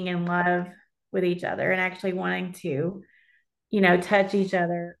like being in love with each other and actually wanting to, touch each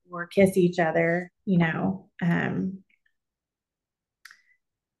other or kiss each other,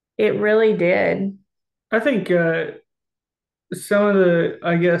 it really did. I think some of the,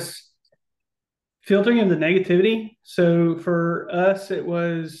 I guess, filtering of the negativity. So for us, it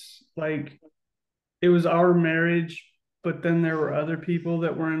was like, it was our marriage, but then there were other people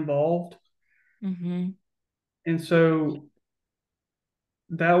that were involved. Mm-hmm. And so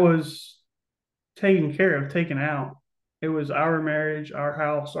that was taken care of, taken out. It was our marriage, our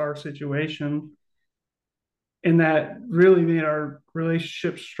house, our situation. And that really made our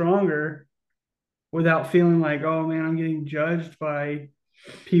relationship stronger without feeling like, oh man, I'm getting judged by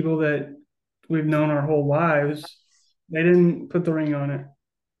people that we've known our whole lives. They didn't put the ring on it.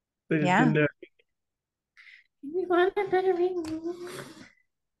 They just Yeah. didn't do it. We want a better ring.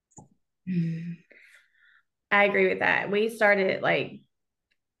 I agree with that. We started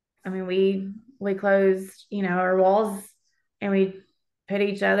we closed, our walls and we put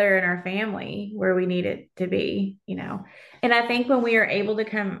each other and our family where we needed to be. And I think when we were able to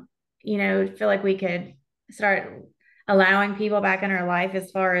come, feel like we could start allowing people back in our life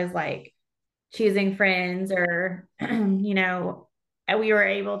as far as like choosing friends or, we were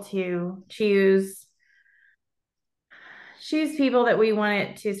able to choose people that we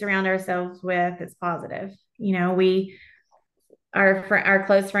wanted to surround ourselves with as positive. Our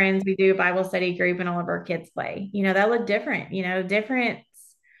close friends, we do a Bible study group and all of our kids play. That looked different.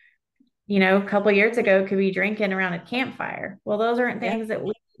 A couple of years ago could be drinking around a campfire. Well, those aren't Yeah. things that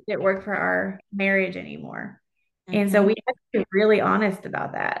we it work for our marriage anymore. And so we had to be really honest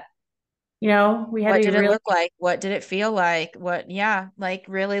about that. We had What to be did it really, look like? What did it feel like? Like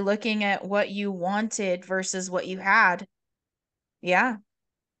really looking at what you wanted versus what you had. Yeah.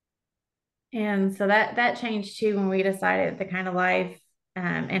 and so that changed too when we decided the kind of life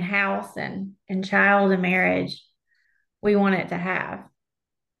and house and child and marriage we wanted to have.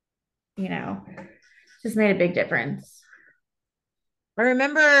 Just made a big difference. I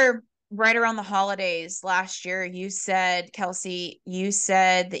remember right around the holidays last year, you said, Kelcey, you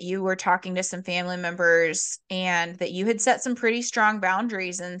said that you were talking to some family members and that you had set some pretty strong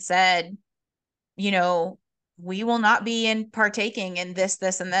boundaries and said, we will not be in partaking in this,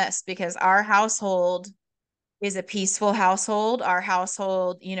 this, and this because our household is a peaceful household. Our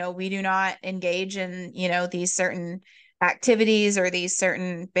household, we do not engage in, these certain activities or these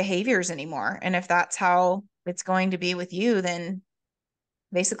certain behaviors anymore. And if that's how it's going to be with you, then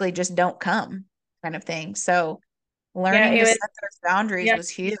basically just don't come kind of thing. So Yeah, learning it to was, set those boundaries yeah, was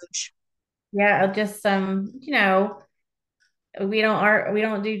huge. yeah, just we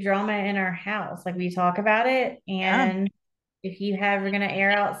don't do drama in our house. Like we talk about it, Yeah, and if we're gonna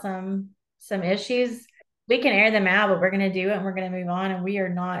air out some issues, we can air them out, but we're gonna do it and we're gonna move on, and we are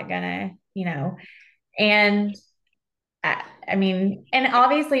not gonna. And I mean, and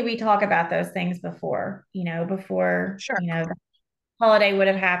obviously we talk about those things before sure. the holiday would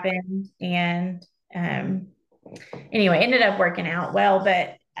have happened, and um, anyway, ended up working out well.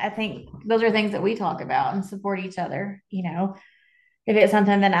 But I think those are things that we talk about and support each other. If it's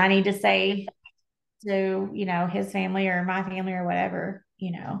something that I need to say to, his family or my family or whatever.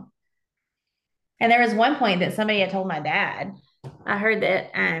 And there was one point that somebody had told my dad. I heard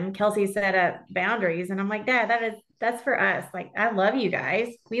that Kelcey set up boundaries, and I'm like, Dad, that's for us. Like, I love you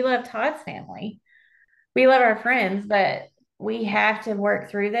guys. We love Todd's family. We love our friends, but we have to work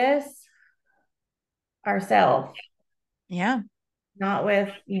through this ourselves, Yeah, not with,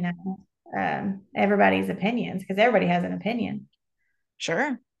 everybody's opinions, because everybody has an opinion.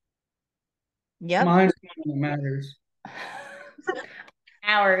 sure. Yep. Mine's the one that matters.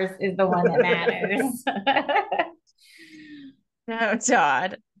 Ours is the one that matters. No,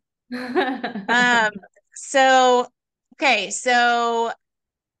 Todd. So, okay. So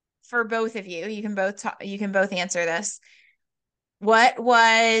for both of you, you can both answer this. What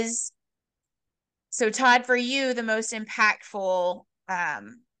was, so Todd, for you, the most impactful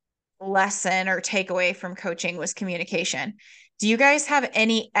lesson or takeaway from coaching was communication. Do you guys have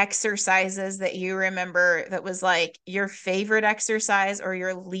any exercises that you remember that was like your favorite exercise or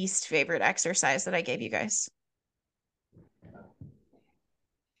your least favorite exercise that I gave you guys?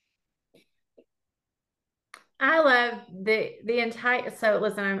 I love the entire, so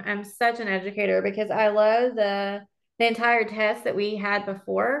listen, I'm such an educator because I love the entire test that we had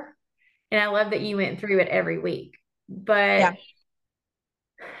before, and I love that you went through it every week. Yeah. But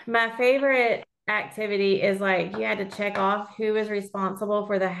my favorite activity is like you had to check off who was responsible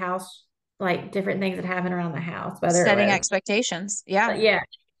for the house, like different things that happen around the house, whether it Setting was, expectations. Yeah. yeah,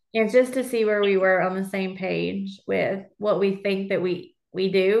 and just to see where we were on the same page with what we think that we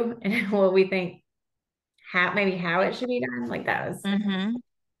do and what we think maybe how it should be done. Like that was. Mm-hmm.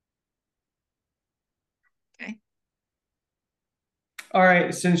 Okay. All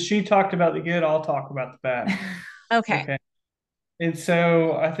right, since she talked about the good, I'll talk about the bad. Okay. Okay. And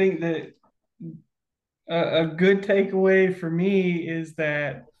so I think that a good takeaway for me is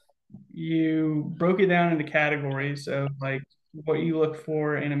that you broke it down into categories of like what you look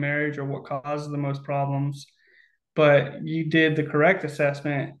for in a marriage or what causes the most problems, but you did the correct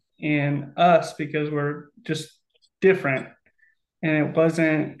assessment in us because we're just different. And it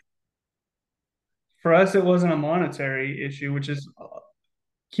wasn't, for us, it wasn't a monetary issue, which is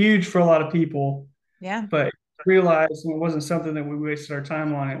huge for a lot of people, Yeah. but realized it wasn't something that we wasted our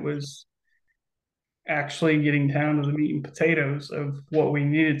time on. It was actually getting down to the meat and potatoes of what we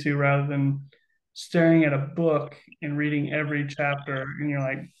needed to rather than staring at a book and reading every chapter. And you're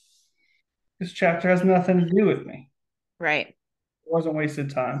like, this chapter has nothing to do with me. Right. It wasn't wasted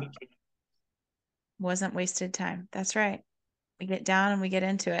time. Wasn't wasted time. That's right. We get down and we get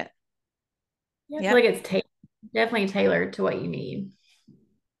into it. Yeah, I feel Yep. like it's definitely tailored to what you need.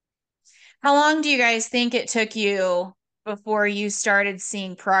 How long do you guys think it took you before you started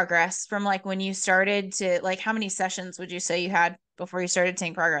seeing progress from like when you started to like how many sessions would you say you had before you started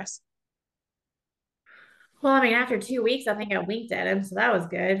seeing progress? Well, I mean, after 2 weeks, I think I winked at him, so that was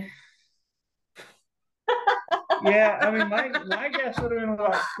good. Yeah, I mean, my guess would have been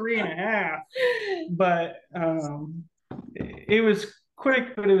about 3.5, but it was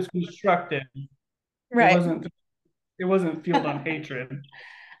quick, but it was constructive. It Right. wasn't it wasn't fueled on hatred.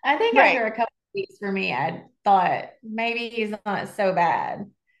 I think Right. after a couple of weeks for me, I thought maybe he's not so bad, you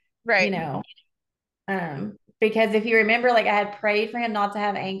Right. know. Because if you remember, like I had prayed for him not to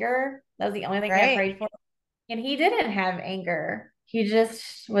have anger. That was the only thing I Right. prayed for. And he didn't have anger. He was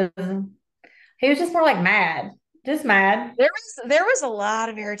just more like mad. Just mad. There was a lot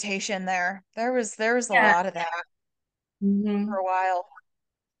of irritation there. There was a Yeah. lot of that for Hmm. a while.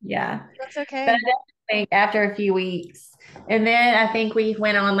 Yeah. That's But I okay. definitely think after a few weeks. And then I think we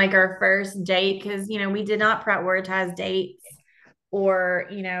went on like our first date because, we did not prioritize dates or,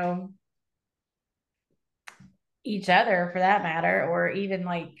 each other for that matter, or even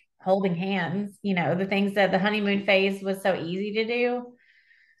like holding hands, the things that the honeymoon phase was so easy to do.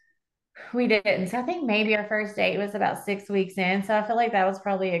 We didn't. So I think maybe our first date was about 6 weeks in. So I feel like that was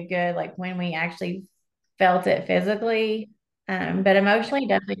probably a good, like when we actually felt it physically. But emotionally,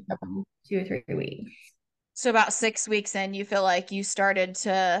 definitely a couple, 2 or 3 weeks. So about 6 weeks in, you feel like you started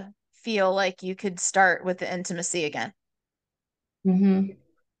to feel like you could start with the intimacy again. Hmm.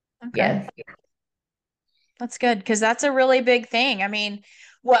 Okay. Yes. That's good because that's a really big thing. I mean,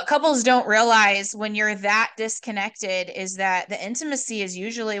 what couples don't realize when you're that disconnected is that the intimacy is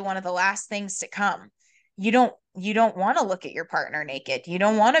usually one of the last things to come. You don't want to look at your partner naked. You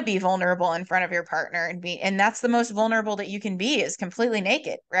don't want to be vulnerable in front of your partner and that's the most vulnerable that you can be is completely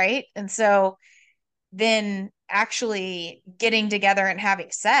naked, right? And so then actually getting together and having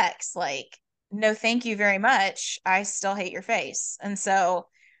sex, like, no, thank you very much. I still hate your face. And so,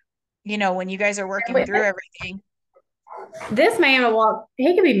 when you guys are working But through everything. this man would walk,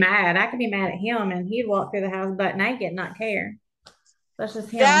 he could be mad. I could be mad at him and he'd walk through the house butt naked, not care. That's just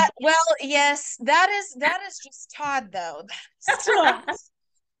him. Well, yes, that is just Todd though. That's not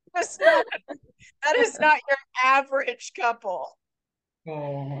that is not your average couple.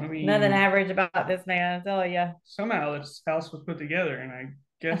 Oh, I Nothing mean, average about this man, I tell you. somehow this house was put together, and I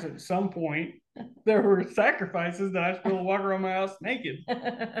guess at some point there were sacrifices that I still walk around my house naked.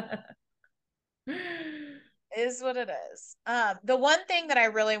 Is what it is. The one thing that I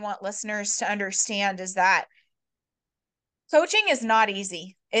really want listeners to understand is that coaching is not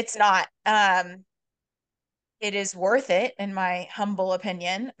easy. It's not. It is worth it in my humble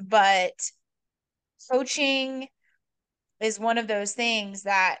opinion, but coaching is one of those things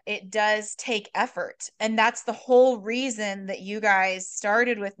that it does take effort. And that's the whole reason that you guys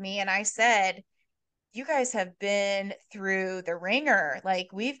started with me. And I said, you guys have been through the ringer. Like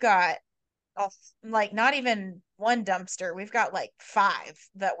we've got like not even one dumpster. We've got like five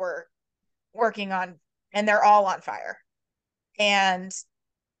that we're working on and they're all on fire. And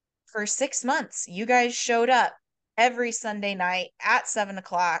for 6 months, you guys showed up every Sunday night at 7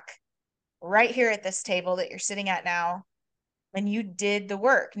 o'clock, right here at this table that you're sitting at now. And you did the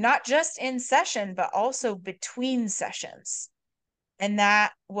work, not just in session, but also between sessions. And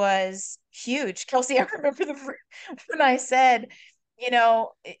that was huge. Kelcey, I remember when I said,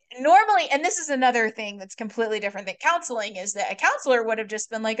 normally, and this is another thing that's completely different than counseling, is that a counselor would have just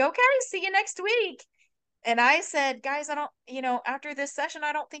been like, okay, see you next week. And I said, guys, I don't, after this session,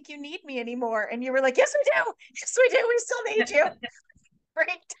 I don't think you need me anymore. And you were like, yes, we do. Yes, we do. We still need you.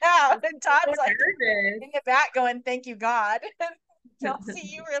 Break down. And Todd's like in the back going, thank you, God. Kelcey,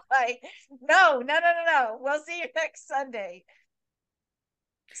 you were like, no, no, no, no, no. We'll see you next Sunday.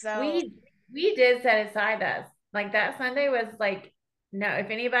 So We did set aside that Sunday was like, no, if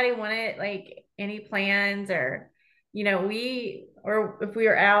anybody wanted like any plans or or if we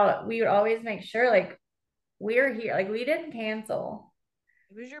were out, we would always make sure like we're here, like we didn't cancel.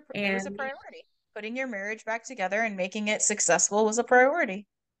 it was a And priority. Putting your marriage back together and making it successful was a priority.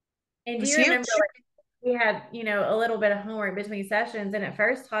 It do was you remember huge. like we had, a little bit of homework between sessions, and at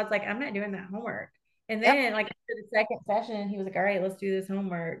first Todd's like, I'm not doing that homework. And Yep. then like after the second session, he was like, all right, let's do this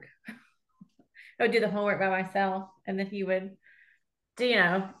homework. I would do the homework by myself, and then he would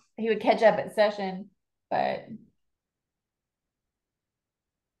catch up at session, but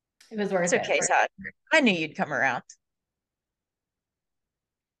it was It's worth it. okay, Todd. I knew you'd come around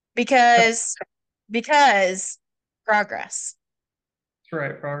because because progress. That's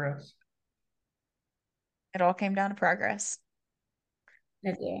right, progress. It all came down to progress.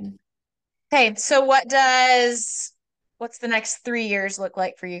 It did. Okay, so what's the next 3 years look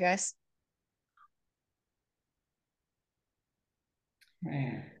like for you guys?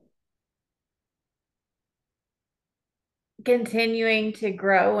 Man, Continuing to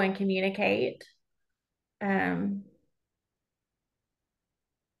grow and communicate, um,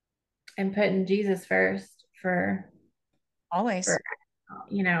 and putting Jesus first for Always.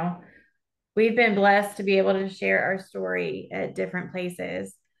 you know, we've been blessed to be able to share our story at different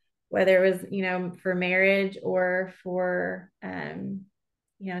places, whether it was, for marriage or for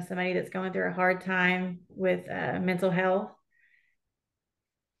somebody that's going through a hard time with mental health.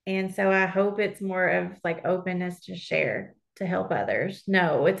 And so I hope it's more of like openness to share, to help others.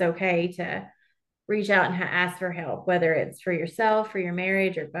 No, it's okay to reach out and ask for help, whether it's for yourself, for your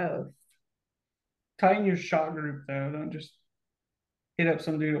marriage, or both. Tighten your shot group though. Don't just hit up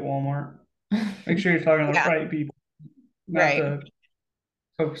some dude at Walmart. Make sure you're talking to the Yeah. right people, not Right. to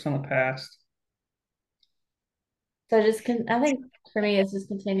focus on the past. So I think for me, it's just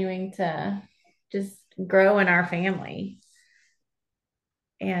continuing to just grow in our family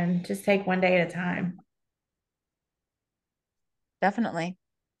and just take one day at a time. Definitely.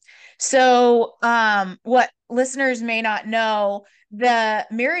 So, what listeners may not know, the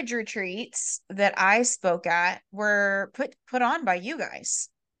marriage retreats that I spoke at were put on by you guys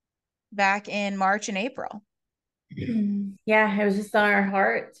back in March and April. Yeah, it was just on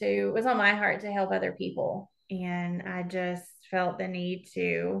it was on my heart to help other people. And I just felt the need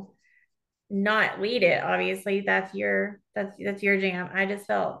to not lead it. Obviously, that's your jam. I just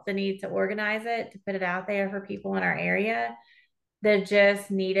felt the need to organize it, to put it out there for people in our area that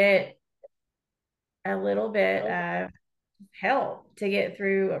just needed a little bit of help to get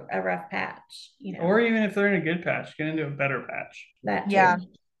through a rough patch, Or even if they're in a good patch, get into a better patch. that too. Yeah.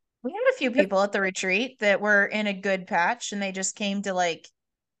 We had a few people at the retreat that were in a good patch and they just came to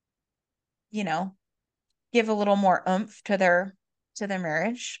give a little more oomph to their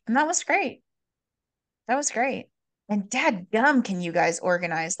marriage. And that was great. That was great. And dadgum, can you guys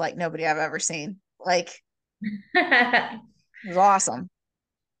organize like nobody I've ever seen? Like, it was awesome.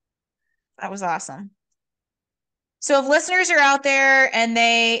 That was awesome. So if listeners are out there and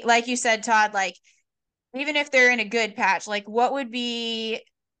they, like you said, Todd, like even if they're in a good patch, like what would be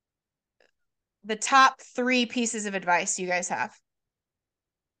the top 3 pieces of advice you guys have?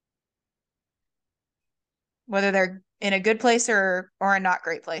 Whether they're in a good place or a not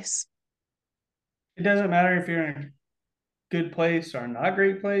great place. It doesn't matter if you're in a good place or not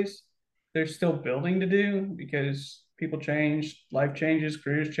great place. There's still building to do because people change, life changes,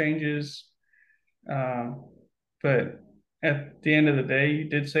 careers changes. But at the end of the day, you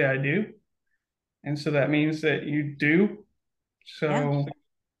did say I do. And so that means that you do. So Yeah.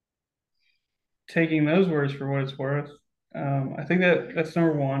 taking those words for what it's worth, I think that's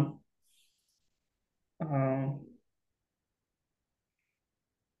number one. Um,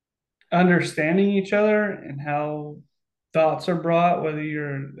 Understanding each other and how thoughts are brought, whether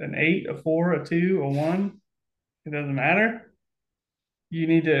you're an 8, a 4, a 2, a 1, it doesn't matter. You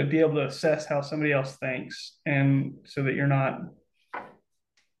need to be able to assess how somebody else thinks, and so that you're not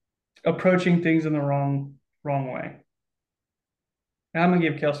approaching things in the wrong way. Now I'm gonna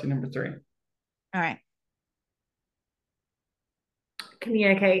give Kelcey number 3. All right.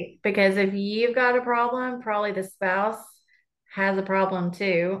 Communicate, because if you've got a problem, probably the spouse has a problem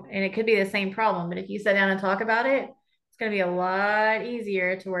too, and it could be the same problem, but if you sit down and talk about it, it's going to be a lot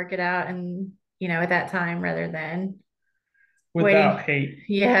easier to work it out, and at that time rather than Without waiting. hate.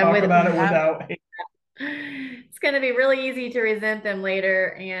 Yeah, Talk about it without hate. it's going to be really easy to resent them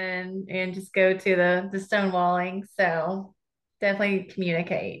later and just go to the stonewalling. So definitely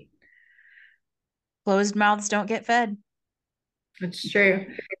communicate. Closed mouths don't get fed. It's true.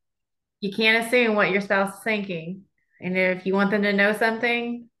 You can't assume what your spouse is thinking. And if you want them to know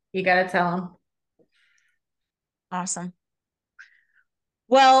something, you got to tell them. Awesome.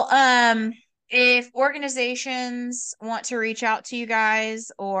 Well, if organizations want to reach out to you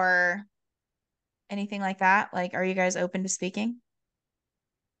guys or anything like that, like, are you guys open to speaking?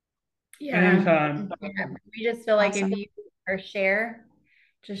 Yeah. Anytime. We just feel like Awesome. if you are share,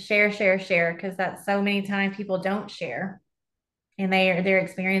 just share, because that's so many times people don't share, and their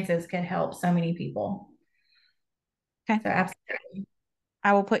experiences can help so many people. Okay. So absolutely.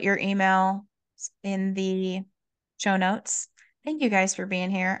 I will put your email in the show notes. Thank you guys for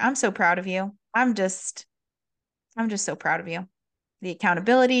being here. I'm so proud of you. I'm just so proud of you. The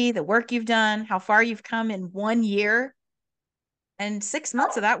accountability, the work you've done, how far you've come in 1 year, and 6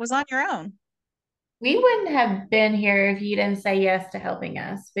 months of that was on your own. We wouldn't have been here if you didn't say yes to helping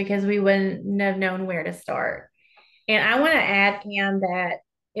us, because we wouldn't have known where to start. And I want to add, Cam, that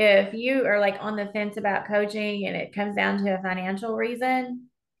if you are like on the fence about coaching and it comes down to a financial reason,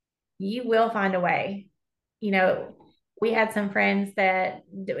 you will find a way. We had some friends that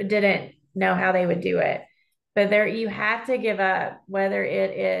didn't know how they would do it, but you have to give up, whether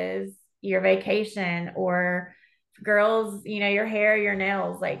it is your vacation or girls, your hair, your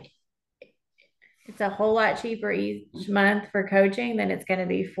nails. Like, it's a whole lot cheaper each month for coaching than it's going to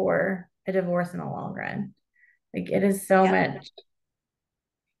be for a divorce in the long run. Like, it is so much.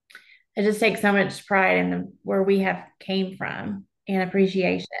 It just takes so much pride in where we have came from. and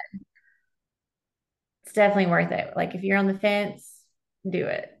appreciation. It's definitely worth it. Like if you're on the fence, do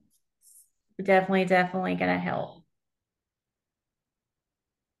it. Definitely going to help.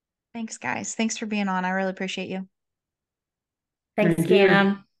 Thanks, guys. Thanks for being on. I really appreciate you. Thanks, Thank you.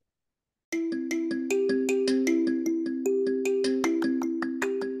 Cam.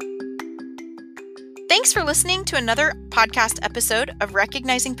 Thanks for listening to another podcast episode of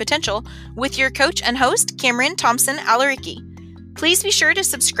Recognizing Potential with your coach and host, Cameron Thompson Alaricki. Please be sure to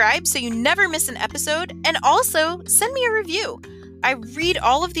subscribe so you never miss an episode, and also send me a review. I read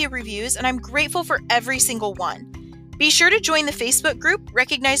all of the reviews and I'm grateful for every single one. Be sure to join the Facebook group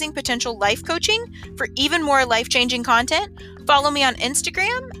Recognizing Potential Life Coaching for even more life-changing content. Follow me on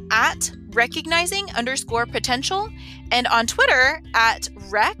Instagram at recognizing_potential and on Twitter at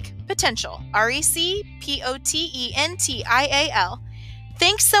recpotential, RECPOTENTIAL.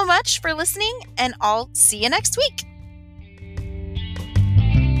 Thanks so much for listening, and I'll see you next week.